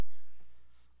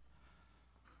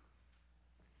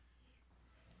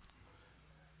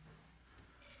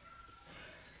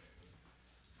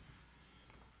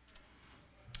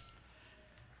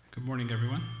Good morning,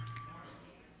 everyone.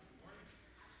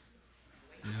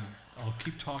 Yeah, I'll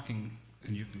keep talking,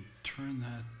 and you can turn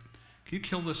that. Can you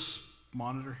kill this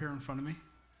monitor here in front of me?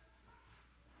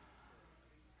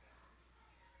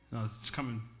 No, it's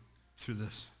coming through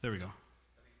this. There we go.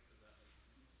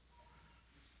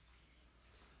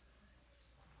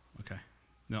 Okay.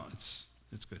 No, it's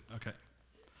good. Okay.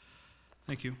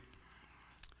 Thank you.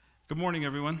 Good morning,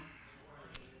 everyone.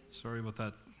 Sorry about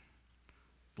that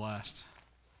blast.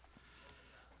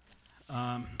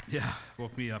 Yeah,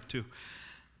 woke me up too.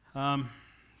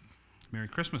 Merry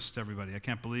Christmas to everybody. I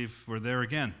can't believe we're there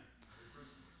again.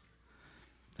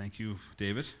 Thank you,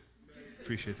 David.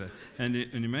 Appreciate that. And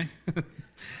you may.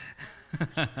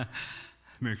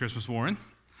 Merry Christmas, Warren.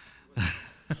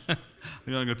 I'm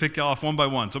going to pick you off one by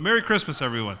one. So Merry Christmas,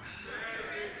 everyone.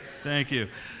 Thank you.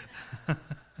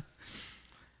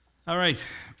 All right.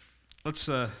 Let's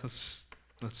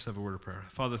have a word of prayer.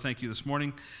 Father, thank you this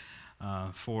morning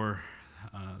for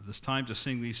this time to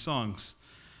sing these songs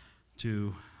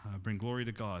to bring glory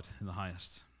to God in the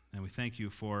highest. And we thank you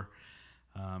for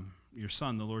your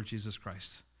Son, the Lord Jesus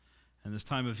Christ. And this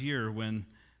time of year when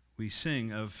we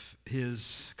sing of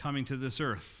his coming to this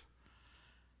earth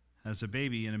as a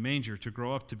baby in a manger to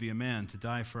grow up to be a man, to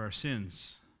die for our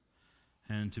sins,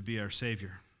 and to be our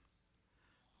Savior.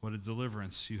 What a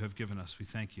deliverance you have given us. We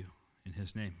thank you. In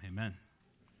his name, amen.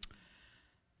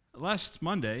 Last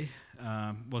Monday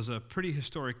was a pretty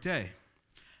historic day.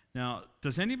 Now,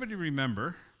 does anybody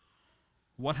remember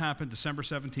what happened December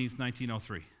 17th,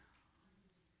 1903?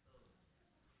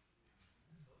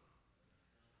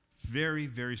 Very,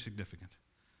 very significant.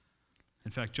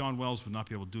 In fact, John Wells would not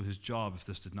be able to do his job if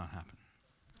this did not happen.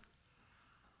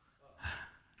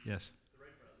 Yes? The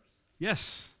Wright brothers.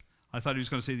 Yes. I thought he was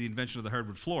going to say the invention of the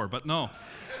hardwood floor, but no.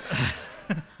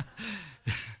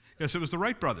 Yes, it was the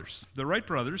Wright brothers. The Wright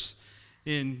brothers,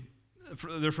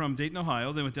 they're from Dayton,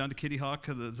 Ohio. They went down to Kitty Hawk,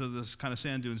 to this kind of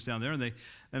sand dunes down there, and they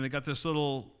got this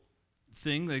little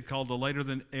thing they called the lighter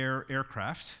than air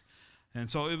aircraft. And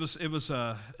so it was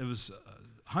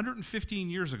 115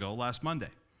 years ago, last Monday,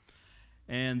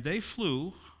 and they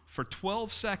flew for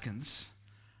 12 seconds,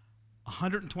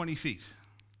 120 feet.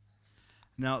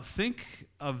 Now think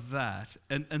of that,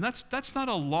 and that's not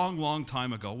a long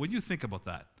time ago. When you think about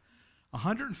that,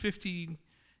 115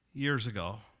 years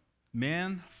ago,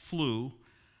 man flew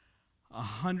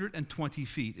 120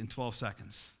 feet in 12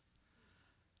 seconds.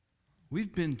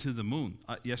 We've been to the moon.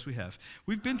 Yes, we have.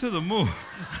 We've been to the moon.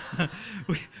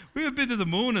 we have been to the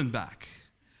moon and back.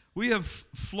 We have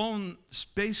flown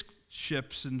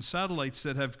spaceships and satellites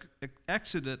that have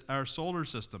exited our solar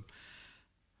system.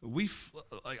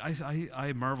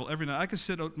 I marvel every night. I could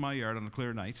sit out in my yard on a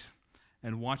clear night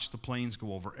and watch the planes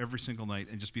go over every single night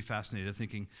and just be fascinated,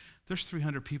 thinking, there's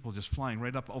 300 people just flying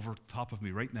right up over top of me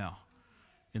right now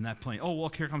in that plane. Oh, well,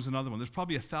 here comes another one. There's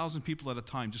probably 1,000 people at a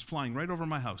time just flying right over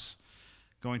my house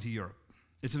going to Europe.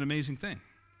 It's an amazing thing.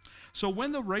 So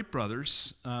when the Wright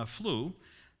brothers flew,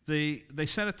 they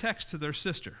sent a text to their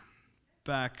sister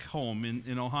back home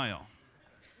in Ohio.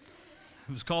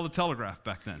 It was called a telegraph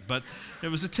back then, but it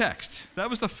was a text. That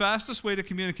was the fastest way to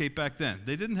communicate back then.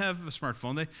 They didn't have a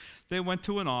smartphone. They went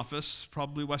to an office,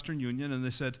 probably Western Union, and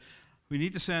they said, we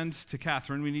need to send to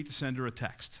Catherine, we need to send her a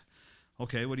text.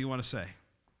 Okay, what do you want to say?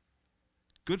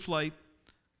 Good flight,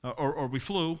 or we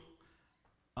flew,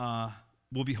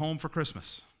 we'll be home for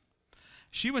Christmas.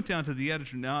 She went down to the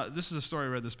editor. Now, this is a story I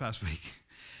read this past week.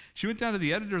 She went down to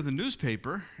the editor of the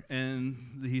newspaper,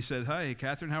 and he said, hi,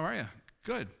 Catherine, how are you?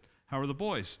 Good. How are the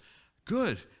boys?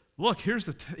 Good. Look, here's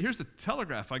the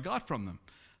telegraph I got from them.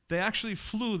 They actually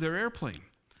flew their airplane.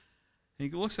 And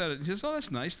he looks at it and he says, oh,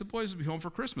 that's nice. The boys will be home for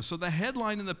Christmas. So the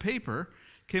headline in the paper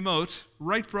came out,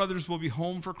 Wright brothers will be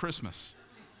home for Christmas.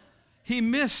 He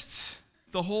missed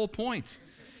the whole point.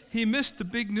 He missed the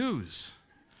big news.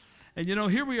 And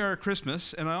here we are at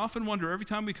Christmas, and I often wonder every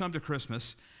time we come to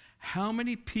Christmas, how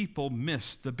many people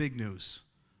miss the big news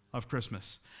of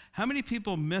Christmas? How many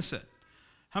people miss it?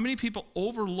 How many people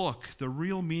overlook the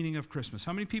real meaning of Christmas?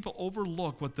 How many people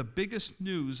overlook what the biggest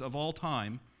news of all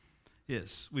time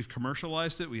is? We've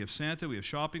commercialized it. We have Santa. We have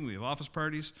shopping. We have office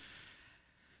parties.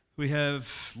 We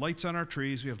have lights on our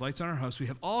trees. We have lights on our house. We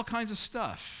have all kinds of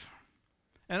stuff.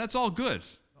 And that's all good.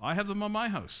 I have them on my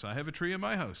house. I have a tree in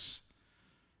my house.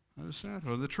 I have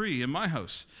Santa, or the tree in my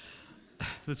house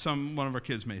that one of our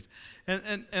kids made.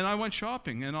 And I went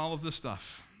shopping and all of this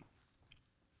stuff.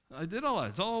 I did all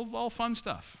that. It's all fun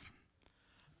stuff.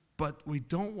 But we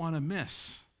don't want to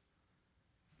miss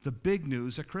the big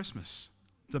news at Christmas,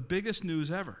 the biggest news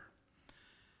ever.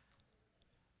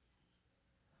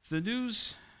 The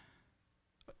news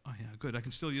Oh, yeah, good. I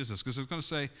can still use this because I was going to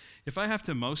say, if I have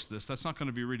to mouse this, that's not going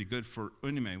to be really good for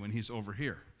Unime when he's over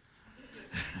here.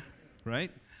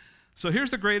 Right? So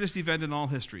here's the greatest event in all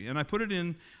history. And I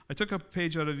took a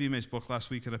page out of Ime's book last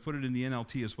week and I put it in the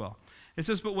NLT as well. It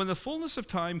says, "But when the fullness of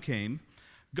time came,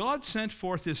 God sent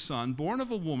forth his Son, born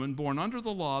of a woman, born under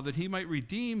the law, that he might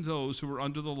redeem those who were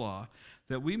under the law,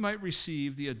 that we might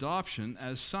receive the adoption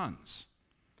as sons."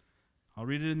 I'll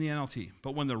read it in the NLT.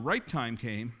 "But when the right time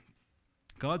came,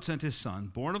 God sent his Son,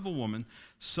 born of a woman,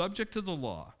 subject to the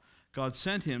law. God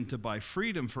sent him to buy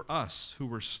freedom for us who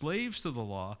were slaves to the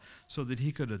law so that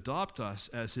he could adopt us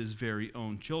as his very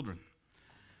own children."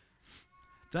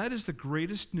 That is the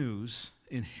greatest news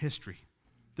in history.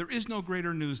 There is no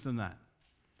greater news than that.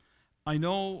 I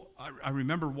know, I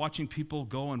remember watching people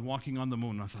go and walking on the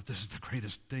moon, and I thought, this is the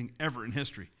greatest thing ever in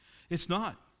history. It's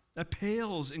not. That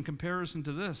pales in comparison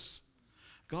to this.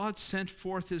 God sent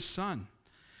forth his Son.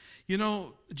 You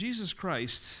know, Jesus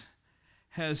Christ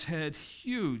has had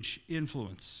huge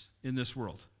influence in this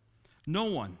world. No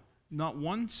one, not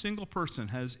one single person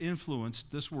has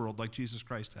influenced this world like Jesus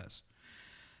Christ has.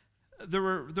 There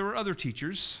were other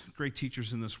teachers, great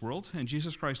teachers in this world, and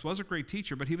Jesus Christ was a great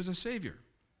teacher, but he was a savior.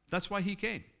 That's why he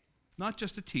came. Not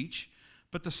just to teach,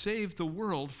 but to save the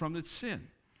world from its sin.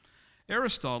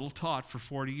 Aristotle taught for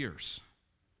 40 years.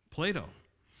 Plato,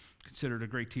 considered a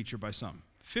great teacher by some,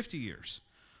 50 years.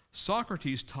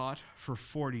 Socrates taught for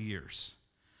 40 years.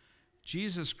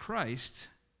 Jesus Christ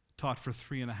taught for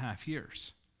 3.5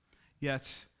 years.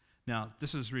 Yet, now,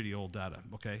 this is really old data,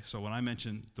 okay? So when I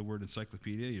mention the word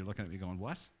encyclopedia, you're looking at me going,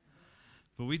 what?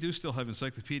 But we do still have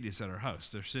encyclopedias at our house.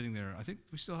 They're sitting there. I think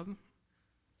we still have them.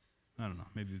 I don't know.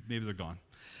 Maybe they're gone.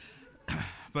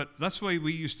 But that's the way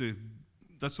we used to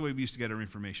get our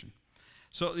information.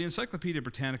 So the Encyclopedia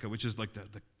Britannica, which is like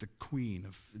the queen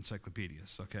of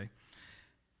encyclopedias, okay?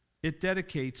 It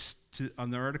dedicates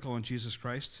on their article on Jesus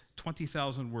Christ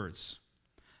 20,000 words.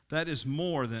 That is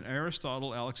more than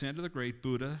Aristotle, Alexander the Great,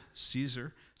 Buddha,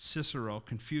 Caesar, Cicero,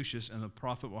 Confucius, and the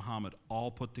Prophet Muhammad all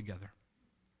put together.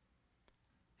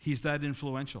 He's that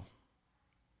influential.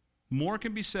 More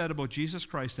can be said about Jesus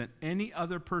Christ than any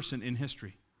other person in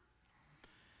history.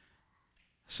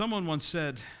 Someone once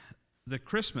said that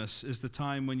Christmas is the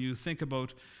time when you think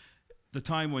about the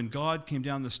time when God came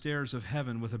down the stairs of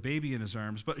heaven with a baby in his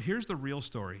arms. But here's the real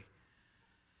story.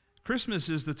 Christmas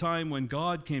is the time when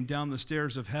God came down the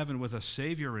stairs of heaven with a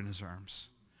Savior in his arms.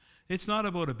 It's not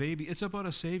about a baby, it's about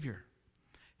a Savior.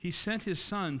 He sent his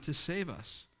Son to save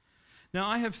us. Now,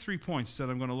 I have 3 points that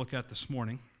I'm going to look at this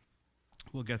morning.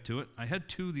 We'll get to it. I had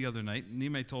 2 the other night, and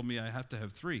Nime told me I have to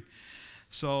have 3.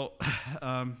 So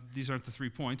these aren't the 3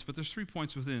 points, but there's 3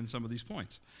 points within some of these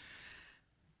points.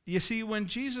 You see, when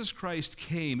Jesus Christ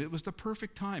came, it was the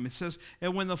perfect time. It says,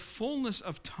 and when the fullness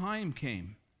of time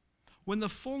came,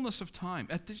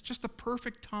 at just the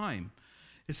perfect time,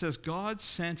 it says God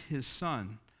sent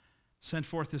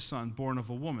forth his Son, born of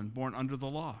a woman, born under the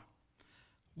law.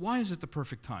 Why is it the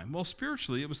perfect time? Well,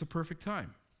 spiritually, it was the perfect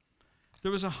time.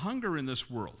 There was a hunger in this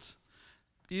world.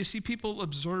 You see, people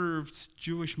observed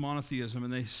Jewish monotheism,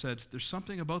 and they said, there's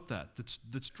something about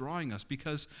that's drawing us,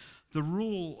 because the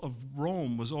rule of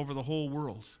Rome was over the whole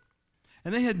world.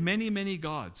 And they had many, many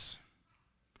gods.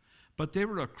 But they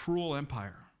were a cruel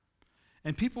empire.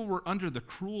 And people were under the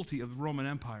cruelty of the Roman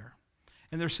Empire.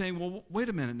 And they're saying, well, wait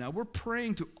a minute now. We're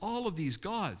praying to all of these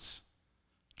gods.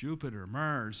 Jupiter,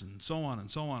 Mars, and so on, and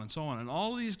so on, and so on. And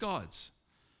all of these gods.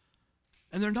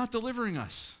 And they're not delivering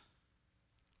us.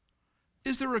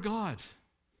 Is there a God?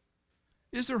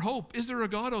 Is there hope? Is there a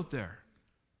God out there?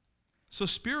 So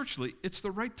spiritually, it's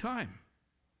the right time,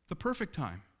 the perfect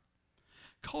time.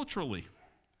 Culturally,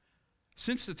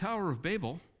 since the Tower of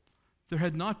Babel, there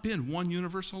had not been one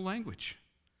universal language.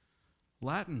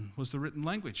 Latin was the written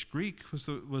language. Greek was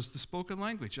the spoken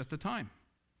language at the time.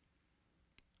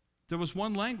 There was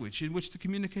one language in which to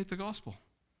communicate the gospel,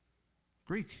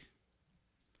 Greek.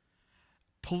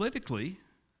 Politically,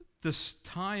 this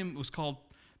time was called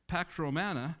Pax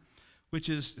Romana, which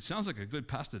is, it sounds like a good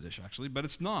pasta dish actually, but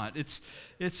it's not.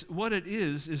 It's what it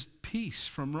is peace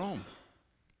from Rome.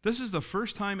 This is the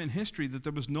first time in history that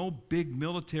there was no big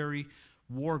military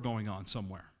war going on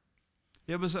somewhere.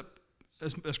 It was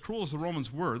as cruel as the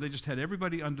Romans were. They just had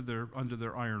everybody under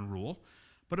their iron rule,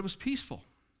 but it was peaceful.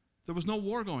 There was no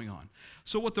war going on.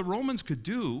 So what the Romans could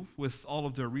do with all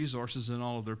of their resources and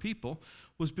all of their people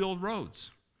was build roads.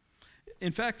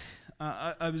 In fact,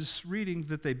 I was reading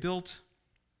that they built,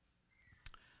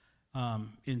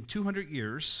 in 200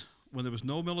 years, when there was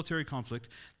no military conflict,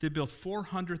 they built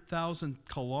 400,000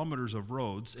 kilometers of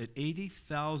roads and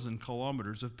 80,000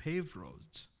 kilometers of paved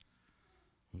roads.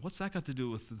 What's that got to do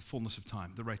with the fullness of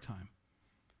time, the right time?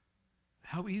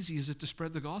 How easy is it to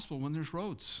spread the gospel when there's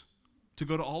roads, to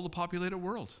go to all the populated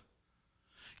world?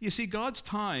 You see, God's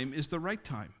time is the right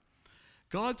time.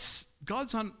 God's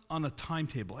on a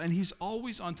timetable, and he's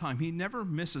always on time. He never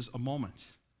misses a moment.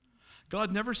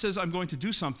 God never says, I'm going to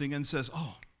do something, and says,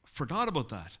 oh, forgot about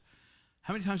that.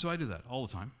 How many times do I do that? All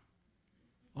the time.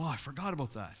 Oh, I forgot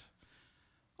about that.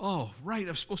 Oh, right,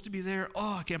 I'm supposed to be there.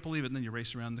 Oh, I can't believe it. And then you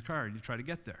race around in the car and you try to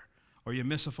get there. Or you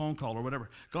miss a phone call or whatever.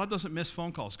 God doesn't miss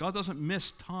phone calls. God doesn't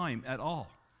miss time at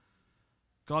all.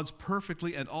 God's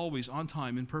perfectly and always on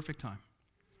time, in perfect time.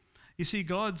 You see,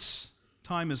 God's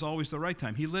time is always the right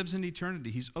time. He lives in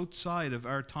eternity. He's outside of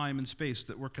our time and space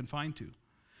that we're confined to.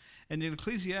 And in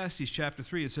Ecclesiastes chapter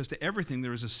 3, it says, to everything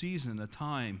there is a season, a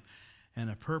time,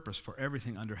 and a purpose for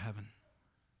everything under heaven.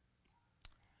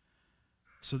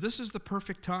 So this is the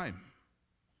perfect time.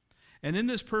 And in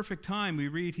this perfect time, we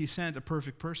read he sent a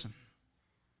perfect person.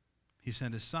 He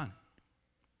sent his son.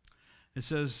 It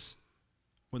says,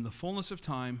 when the fullness of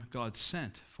time, God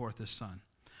sent forth his son.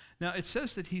 Now, it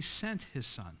says that he sent his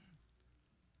son.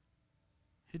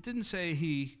 It didn't say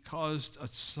he caused a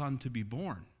son to be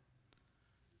born.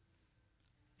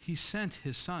 He sent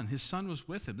his son. His son was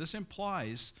with him. This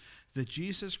implies that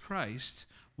Jesus Christ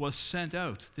was sent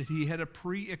out, that he had a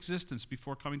pre-existence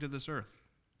before coming to this earth.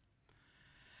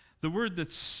 The word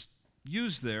that's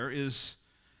used there is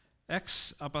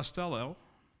ex apostello,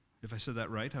 if I said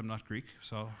that right. I'm not Greek,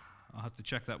 so I'll have to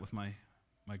check that with my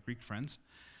Greek friends.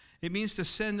 It means to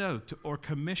send out or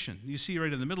commission. You see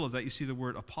right in the middle of that, you see the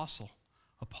word apostle.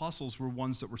 Apostles were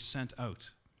ones that were sent out.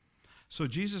 So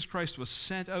Jesus Christ was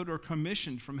sent out or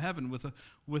commissioned from heaven with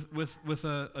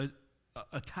a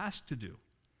task to do.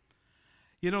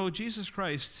 You know, Jesus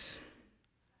Christ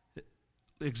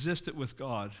existed with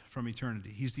God from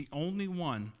eternity. He's the only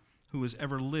one who has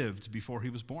ever lived before he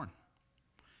was born.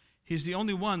 He's the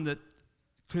only one that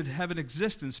could have an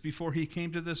existence before he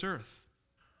came to this earth.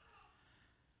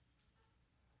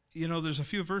 You know, there's a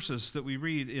few verses that we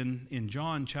read in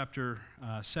John chapter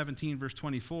 17, verse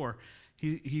 24.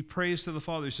 He prays to the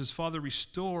Father. He says, Father,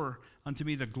 restore unto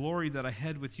me the glory that I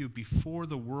had with you before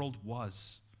the world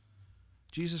was.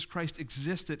 Jesus Christ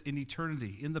existed in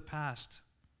eternity, in the past.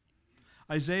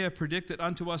 Isaiah predicted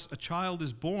unto us a child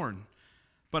is born,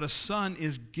 but a son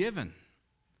is given.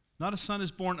 Not a son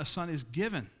is born, a son is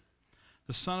given.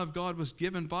 The Son of God was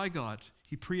given by God.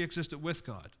 He pre-existed with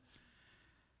God.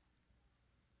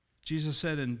 Jesus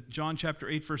said in John chapter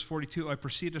 8, verse 42, I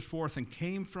proceeded forth and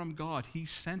came from God. He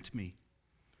sent me.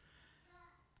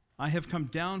 I have come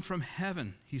down from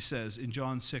heaven, he says in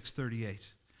John 6:38.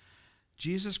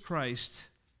 Jesus Christ,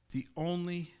 the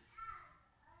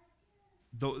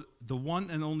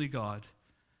one and only God,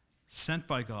 sent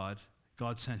by God,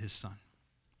 God sent his son.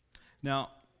 Now,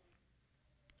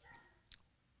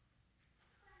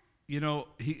 you know,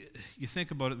 you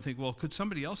think about it and think, well, could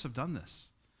somebody else have done this?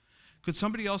 Could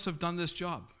somebody else have done this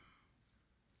job?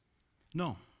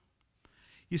 No.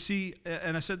 You see,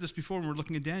 and I said this before when we were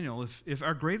looking at Daniel, if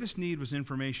our greatest need was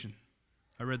information,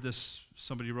 I read this,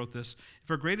 somebody wrote this,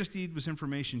 if our greatest need was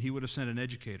information, he would have sent an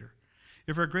educator.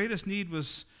 If our greatest need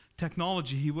was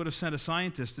technology, he would have sent a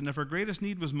scientist. And if our greatest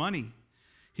need was money,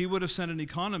 he would have sent an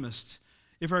economist.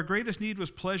 If our greatest need was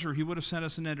pleasure, he would have sent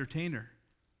us an entertainer.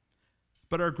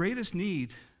 But our greatest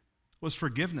need was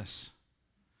forgiveness,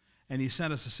 and he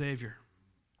sent us a Savior.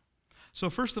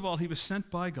 So first of all, he was sent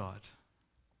by God.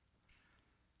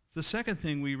 The second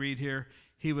thing we read here,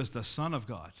 he was the Son of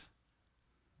God.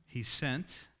 He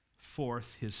sent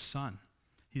forth his Son.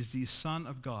 He's the Son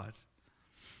of God.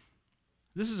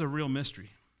 This is a real mystery.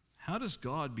 How does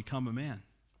God become a man?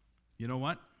 You know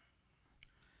what?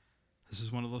 This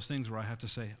is one of those things where I have to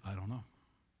say, I don't know.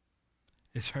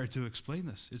 It's hard to explain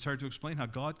this. It's hard to explain how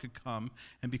God could come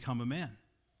and become a man,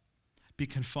 be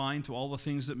confined to all the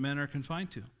things that men are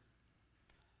confined to,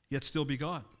 yet still be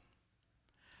God.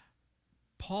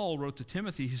 Paul wrote to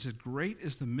Timothy, he said, great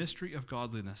is the mystery of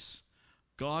godliness.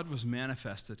 God was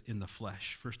manifested in the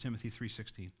flesh, 1 Timothy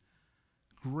 3:16.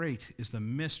 Great is the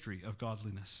mystery of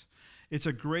godliness. It's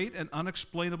a great and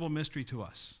unexplainable mystery to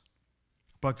us,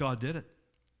 but God did it.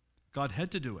 God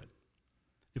had to do it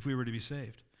if we were to be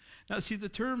saved. Now, see, the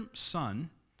term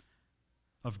Son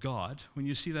of God, when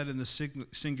you see that in the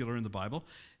singular in the Bible,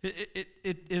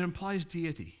 it implies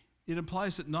deity. It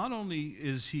implies that not only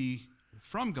is he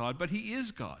from God, but he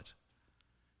is God.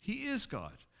 He is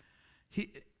God.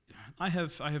 I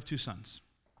have two sons,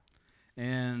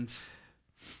 and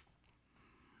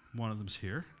one of them's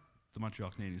here, the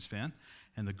Montreal Canadiens fan,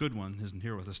 and the good one isn't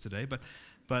here with us today.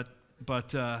 But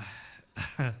I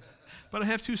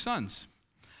have two sons.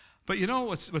 But you know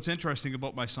what's interesting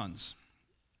about my sons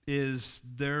is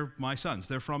they're my sons.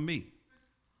 They're from me.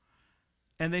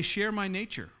 And they share my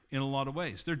nature in a lot of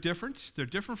ways. They're different. They're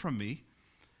different from me.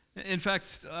 In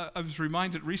fact, I was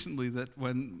reminded recently that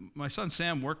when my son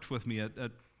Sam worked with me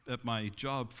at my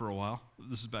job for a while,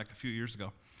 this is back a few years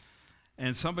ago,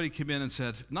 and somebody came in and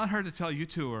said, "Not hard to tell you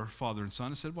two are father and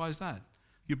son." I said, "Why is that?"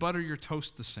 "You butter your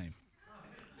toast the same."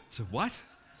 I said, "What?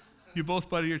 You both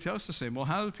butter your toast the same?" "Well,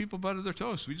 how do people butter their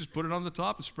toast? We just put it on the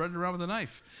top and spread it around with a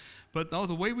knife." But no,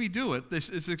 the way we do it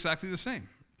is exactly the same.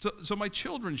 So my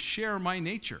children share my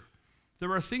nature.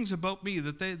 There are things about me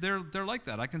that they're like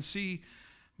that. I can see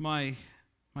my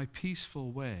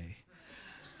peaceful way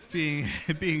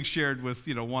being shared with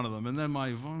one of them, and then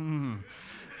my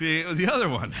being the other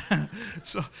one.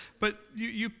 But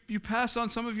you pass on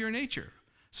some of your nature.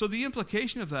 So the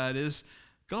implication of that is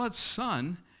God's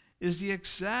Son is the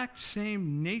exact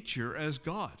same nature as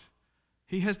God.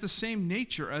 He has the same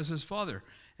nature as his Father,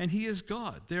 and he is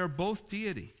God. They are both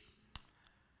deity.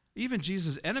 Even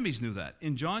Jesus' enemies knew that.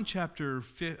 In John chapter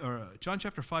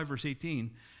 5, verse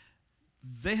 18,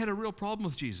 they had a real problem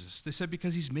with Jesus. They said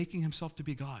because he's making himself to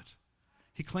be God.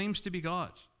 He claims to be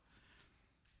God.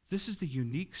 This is the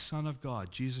unique Son of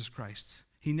God, Jesus Christ.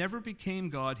 He never became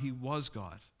God, he was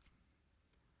God.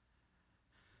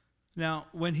 Now,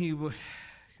 when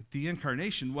the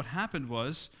incarnation, what happened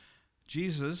was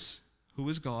Jesus, who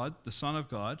is God, the Son of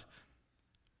God,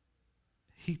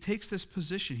 he takes this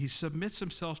position. He submits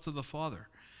himself to the Father.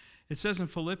 It says in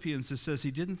Philippians, it says he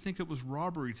didn't think it was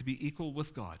robbery to be equal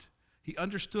with God. He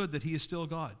understood that he is still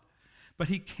God. But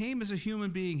he came as a human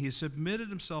being. He submitted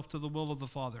himself to the will of the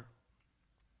Father.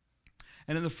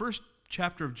 And in the first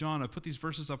chapter of John, I've put these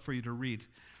verses up for you to read.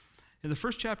 In the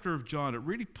first chapter of John, it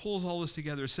really pulls all this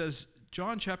together. It says,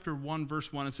 John chapter 1,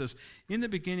 verse 1, it says, "In the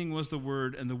beginning was the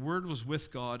Word, and the Word was with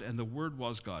God, and the Word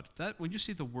was God." When you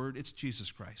see the Word, it's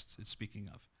Jesus Christ it's speaking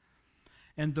of.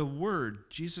 And the Word,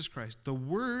 Jesus Christ, the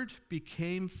Word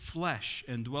became flesh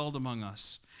and dwelled among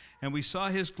us. And we saw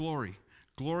his glory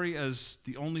as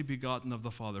the only begotten of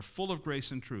the Father, full of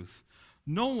grace and truth.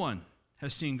 No one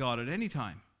has seen God at any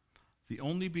time. The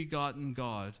only begotten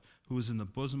God who is in the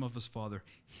bosom of his Father,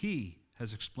 he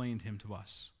has explained him to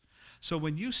us. So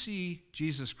when you see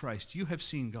Jesus Christ, you have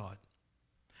seen God.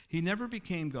 He never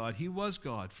became God. He was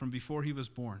God from before he was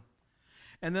born.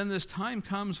 And then this time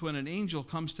comes when an angel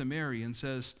comes to Mary and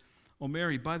says, "Oh,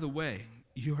 Mary, by the way,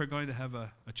 you are going to have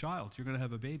a child. You're going to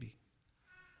have a baby."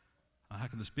 How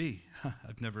can this be?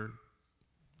 I've never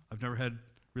had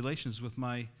relations with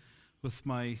my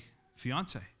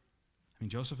fiance. I mean,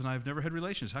 Joseph and I have never had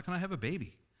relations. How can I have a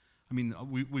baby? I mean,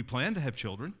 we plan to have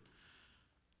children.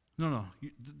 No.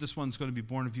 This one's going to be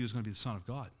born of you is going to be the Son of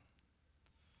God.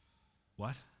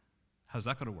 What? How's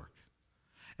that going to work?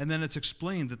 And then it's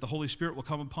explained that the Holy Spirit will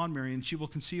come upon Mary and she will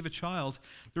conceive a child.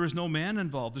 There is no man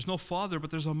involved. There's no father, but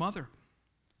there's a mother.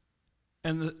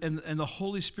 And the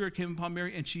Holy Spirit came upon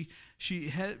Mary, and she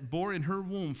bore in her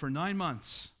womb for 9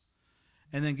 months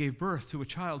and then gave birth to a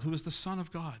child who is the Son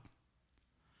of God.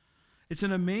 It's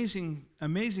an amazing,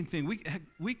 amazing thing.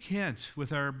 We can't,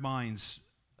 with our minds,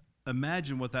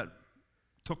 imagine what that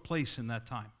took place in that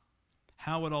time,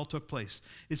 how it all took place.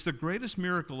 It's the greatest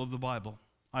miracle of the Bible,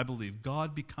 I believe,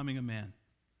 God becoming a man.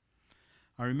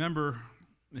 I remember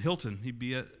Hilton, he'd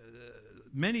be at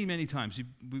many, many times,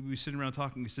 we'd be sitting around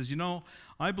talking, he says,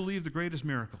 I believe the greatest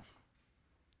miracle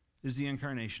is the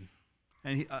incarnation.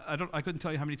 And I couldn't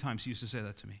tell you how many times he used to say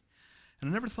that to me. And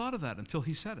I never thought of that until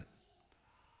he said it.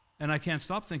 And I can't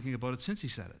stop thinking about it since he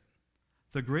said it.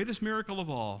 The greatest miracle of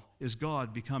all is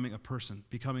God becoming a person,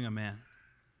 becoming a man.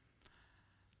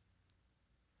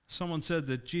 Someone said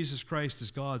that Jesus Christ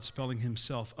is God spelling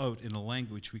himself out in a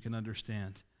language we can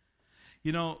understand.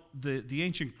 The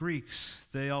ancient Greeks,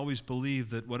 they always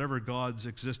believed that whatever gods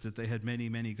existed, they had many,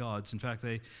 many gods. In fact,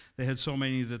 they had so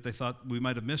many that they thought we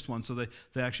might have missed one, so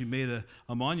they actually made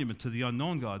a monument to the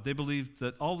unknown God. They believed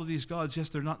that all of these gods, yes,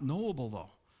 they're not knowable, though.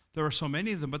 There are so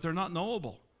many of them, but they're not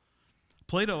knowable.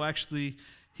 Plato actually,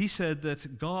 he said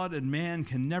that God and man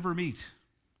can never meet.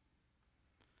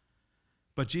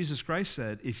 But Jesus Christ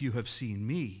said, "If you have seen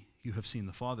me, you have seen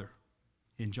the Father,"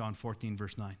 in John 14,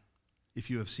 verse 9. If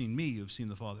you have seen me, you have seen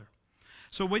the Father.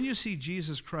 So when you see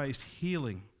Jesus Christ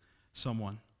healing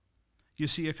someone, you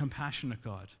see a compassionate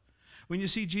God. When you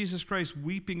see Jesus Christ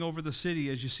weeping over the city,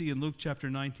 as you see in Luke chapter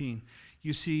 19,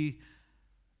 you see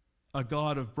a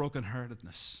God of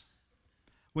brokenheartedness.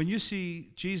 When you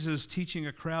see Jesus teaching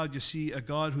a crowd, you see a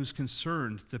God who's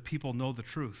concerned that people know the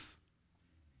truth.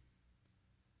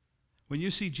 When you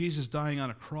see Jesus dying on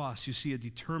a cross, you see a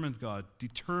determined God,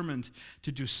 determined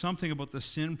to do something about the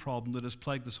sin problem that has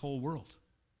plagued this whole world.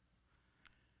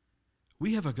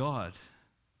 We have a God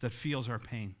that feels our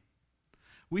pain.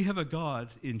 We have a God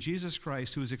in Jesus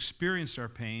Christ who has experienced our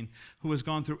pain, who has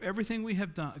gone through everything we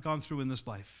have gone through in this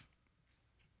life.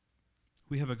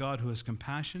 We have a God who has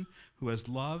compassion, who has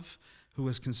love, who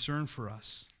has concern for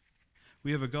us.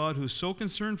 We have a God who is so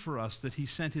concerned for us that he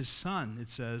sent his Son, it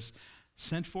says,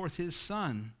 sent forth his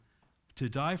Son to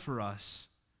die for us,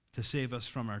 to save us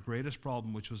from our greatest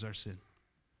problem, which was our sin.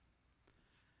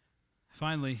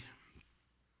 Finally,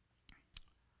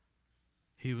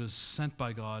 he was sent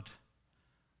by God.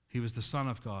 He was the Son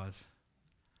of God.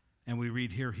 And we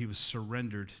read here, he was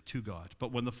surrendered to God.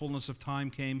 But when the fullness of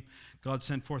time came, God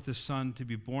sent forth his Son to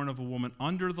be born of a woman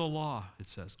under the law, it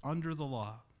says, under the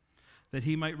law, that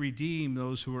he might redeem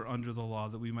those who were under the law,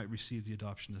 that we might receive the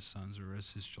adoption as sons or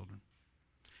as his children.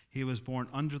 He was born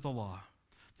under the law.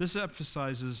 This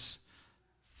emphasizes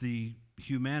the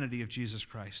humanity of Jesus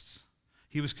Christ.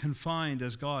 He was confined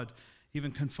as God,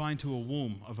 even confined to a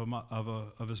womb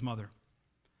of his mother.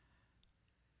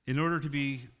 In order to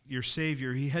be your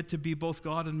Savior, he had to be both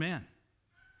God and man.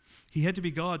 He had to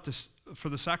be God for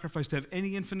the sacrifice to have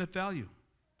any infinite value.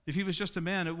 If he was just a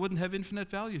man, it wouldn't have infinite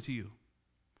value to you.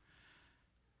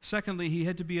 Secondly, he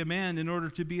had to be a man in order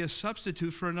to be a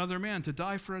substitute for another man, to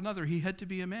die for another. He had to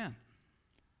be a man.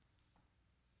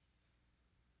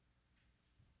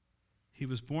 He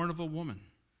was born of a woman,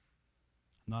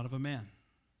 not of a man.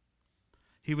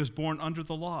 He was born under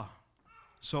the law.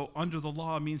 So under the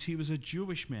law means he was a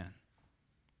Jewish man.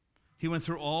 He went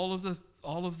through all of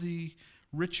the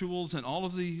rituals and all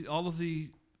of the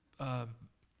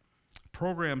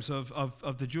programs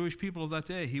of the Jewish people of that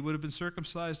day. He would have been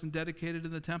circumcised and dedicated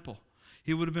in the temple.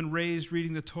 He would have been raised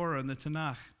reading the Torah and the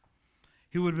Tanakh.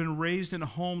 He would have been raised in a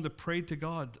home that prayed to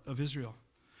God of Israel.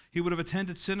 He would have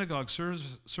attended synagogue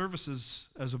services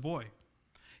as a boy.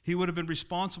 He would have been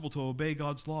responsible to obey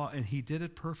God's law, and he did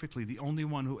it perfectly, the only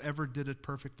one who ever did it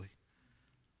perfectly.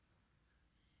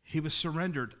 He was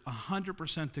surrendered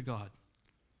 100% to God.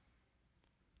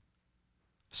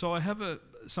 So I have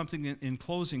something in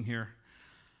closing here.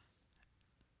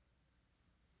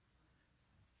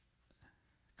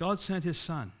 God sent his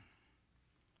Son,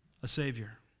 a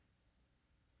Savior.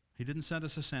 He didn't send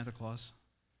us a Santa Claus.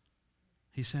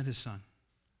 He sent his Son.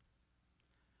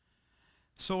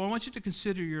 So I want you to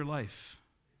consider your life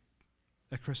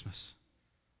at Christmas,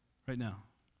 right now.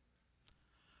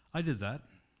 I did that.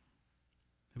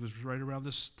 It was right around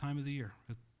this time of the year,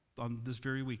 on this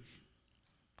very week,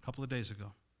 a couple of days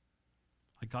ago.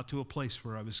 I got to a place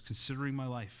where I was considering my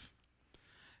life.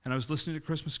 And I was listening to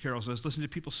Christmas carols. I was listening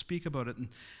to people speak about it.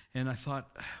 And I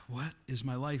thought, what is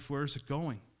my life? Where is it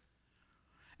going?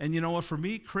 And you know what? For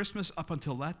me, Christmas up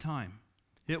until that time,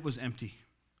 it was empty.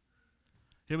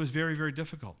 It was very, very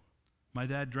difficult. My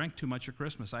dad drank too much at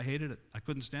Christmas. I hated it. I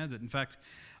couldn't stand it. In fact,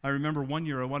 I remember one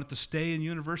year I wanted to stay in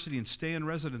university and stay in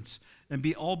residence and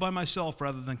be all by myself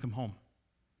rather than come home.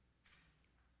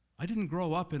 I didn't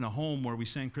grow up in a home where we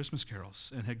sang Christmas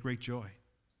carols and had great joy.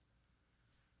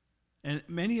 And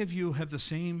many of you have the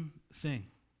same thing.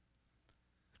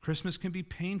 Christmas can be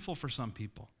painful for some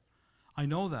people. I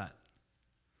know that.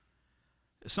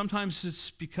 Sometimes it's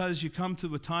because you come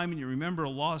to a time and you remember a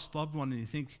lost loved one and you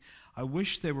think, I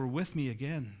wish they were with me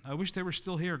again. I wish they were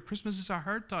still here. Christmas is a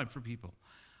hard time for people.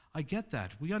 I get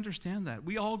that. We understand that.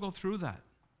 We all go through that.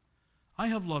 I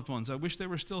have loved ones. I wish they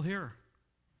were still here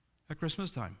at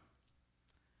Christmas time.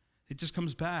 It just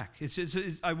comes back.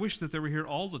 I wish that they were here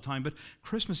all the time, but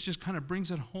Christmas just kind of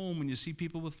brings it home when you see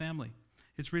people with family.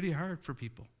 It's really hard for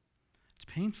people. It's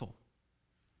painful.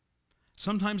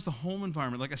 Sometimes the home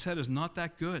environment, like I said, is not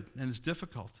that good and it's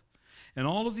difficult. And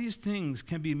all of these things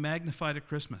can be magnified at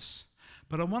Christmas.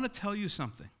 But I want to tell you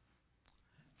something.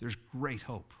 There's great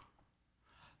hope.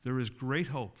 There is great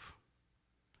hope.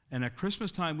 And at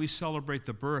Christmas time, we celebrate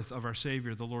the birth of our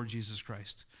Savior, the Lord Jesus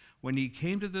Christ. When he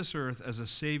came to this earth as a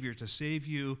Savior to save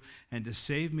you and to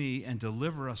save me and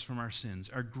deliver us from our sins,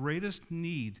 our greatest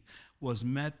need was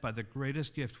met by the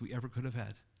greatest gift we ever could have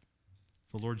had,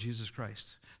 the Lord Jesus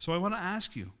Christ. So I want to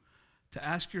ask you to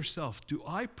ask yourself, do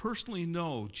I personally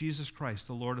know Jesus Christ,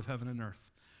 the Lord of heaven and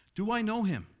earth? Do I know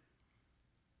him?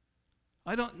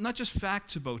 Not just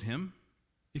facts about him.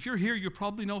 If you're here, you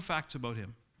probably know facts about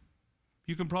him.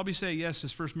 You can probably say, yes,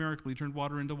 his first miracle, he turned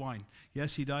water into wine.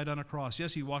 Yes, he died on a cross.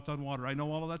 Yes, he walked on water. I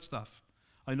know all of that stuff.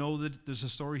 I know that there's a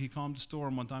story he calmed a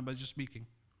storm one time by just speaking.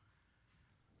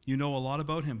 You know a lot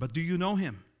about him, but do you know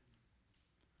him?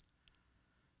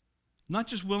 Not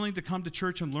just willing to come to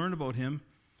church and learn about him.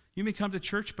 You may come to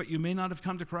church, but you may not have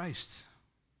come to Christ.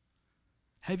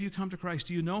 Have you come to Christ?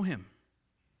 Do you know him?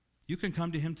 You can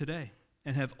come to him today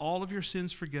and have all of your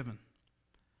sins forgiven.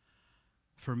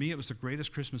 For me, it was the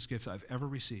greatest Christmas gift I've ever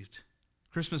received.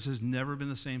 Christmas has never been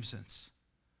the same since.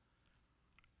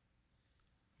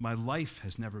 My life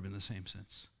has never been the same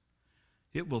since.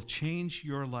 It will change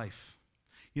your life.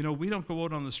 You know, we don't go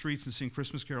out on the streets and sing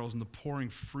Christmas carols in the pouring,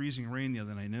 freezing rain the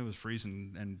other night. I knew it was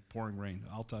freezing and pouring rain,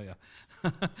 I'll tell you.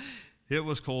 It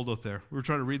was cold out there. We were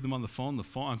trying to read them on the phone.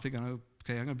 I'm thinking,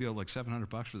 okay, I'm going to be out like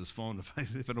 $700 for this phone if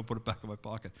I don't put it back in my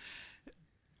pocket.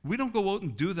 We don't go out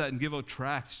and do that and give out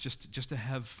tracts just to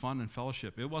have fun and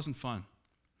fellowship. It wasn't fun.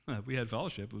 We had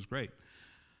fellowship. It was great.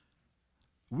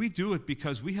 We do it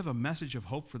because we have a message of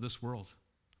hope for this world.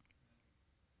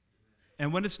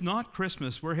 And when it's not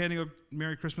Christmas, we're handing out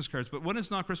Merry Christmas cards. But when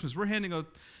it's not Christmas, we're handing out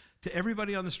to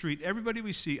everybody on the street, everybody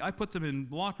we see. I put them in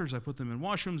lockers, I put them in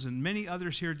washrooms, and many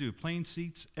others here do. Plain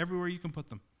seats, everywhere you can put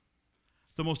them.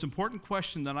 The most important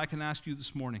question that I can ask you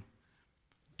this morning,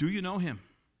 do you know him?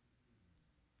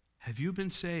 Have you been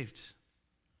saved?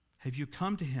 Have you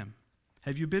come to him?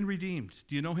 Have you been redeemed?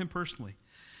 Do you know him personally?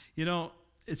 You know,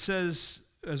 it says,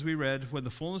 as we read, when the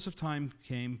fullness of time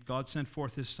came, God sent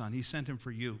forth his son. He sent him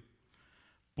for you.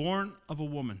 Born of a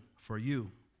woman, for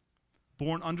you.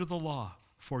 Born under the law,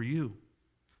 for you.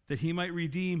 That he might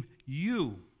redeem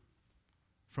you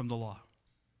from the law.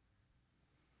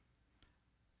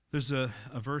 There's a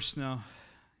verse now,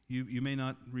 you may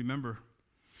not remember.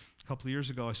 A couple of years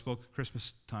ago, I spoke at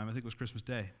Christmas time. I think it was Christmas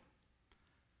Day.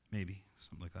 Maybe,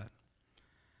 something like that.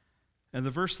 And the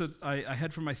verse that I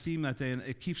had for my theme that day, and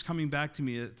it keeps coming back to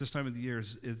me at this time of the year,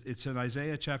 it's in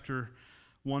Isaiah chapter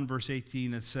 1, verse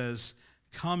 18. It says,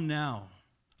 "Come now,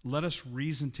 let us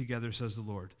reason together, says the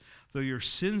Lord. Though your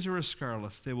sins are as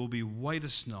scarlet, they will be white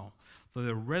as snow. Though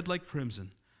they're red like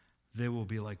crimson, they will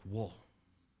be like wool."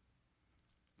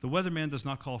 The weatherman does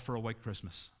not call for a white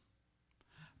Christmas.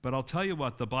 But I'll tell you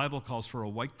what, the Bible calls for a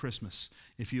white Christmas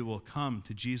if you will come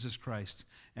to Jesus Christ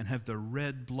and have the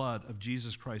red blood of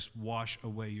Jesus Christ wash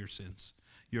away your sins.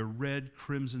 Your red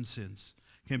crimson sins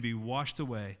can be washed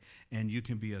away and you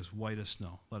can be as white as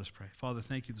snow. Let us pray. Father,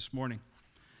 thank you this morning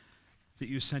that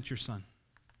you sent your son.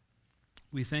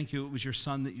 We thank you it was your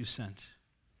son that you sent.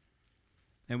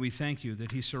 And we thank you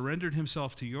that he surrendered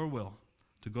himself to your will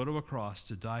to go to a cross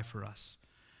to die for us,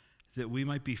 that we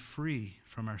might be free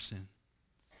from our sin.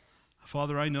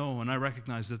 Father, I know and I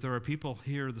recognize that there are people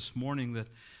here this morning that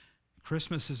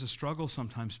Christmas is a struggle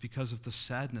sometimes because of the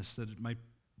sadness that it might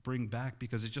bring back,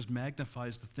 because it just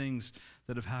magnifies the things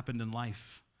that have happened in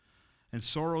life. And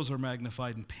sorrows are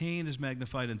magnified, and pain is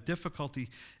magnified, and difficulty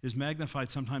is magnified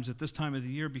sometimes at this time of the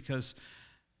year because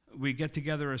we get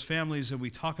together as families and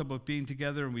we talk about being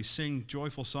together and we sing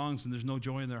joyful songs and there's no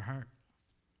joy in their heart.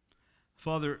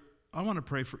 Father, I want to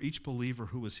pray for each believer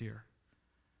who is here,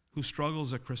 who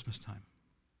struggles at Christmas time.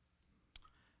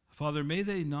 Father, may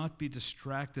they not be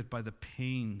distracted by the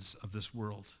pains of this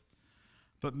world,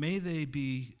 but may they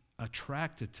be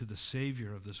attracted to the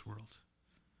Savior of this world.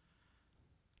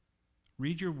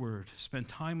 Read your word, spend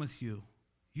time with you.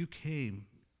 You came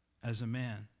as a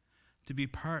man to be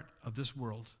part of this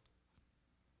world,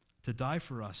 to die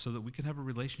for us so that we can have a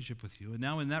relationship with you. And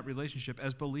now in that relationship,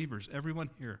 as believers, everyone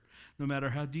here, no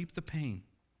matter how deep the pain,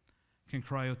 can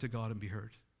cry out to God and be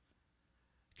heard.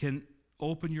 Can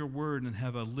open your word and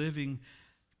have a living,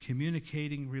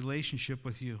 communicating relationship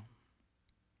with you.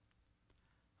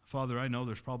 Father, I know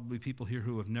there's probably people here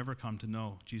who have never come to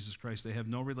know Jesus Christ. They have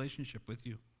no relationship with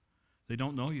you. They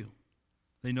don't know you.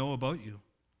 They know about you,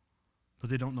 but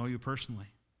they don't know you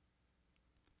personally.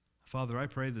 Father, I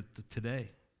pray that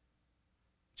today,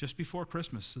 just before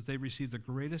Christmas, that they receive the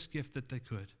greatest gift that they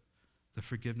could, the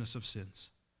forgiveness of sins.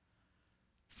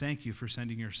 Thank you for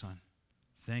sending your son.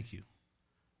 Thank you.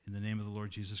 In the name of the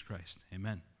Lord Jesus Christ.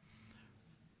 Amen.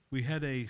 We had a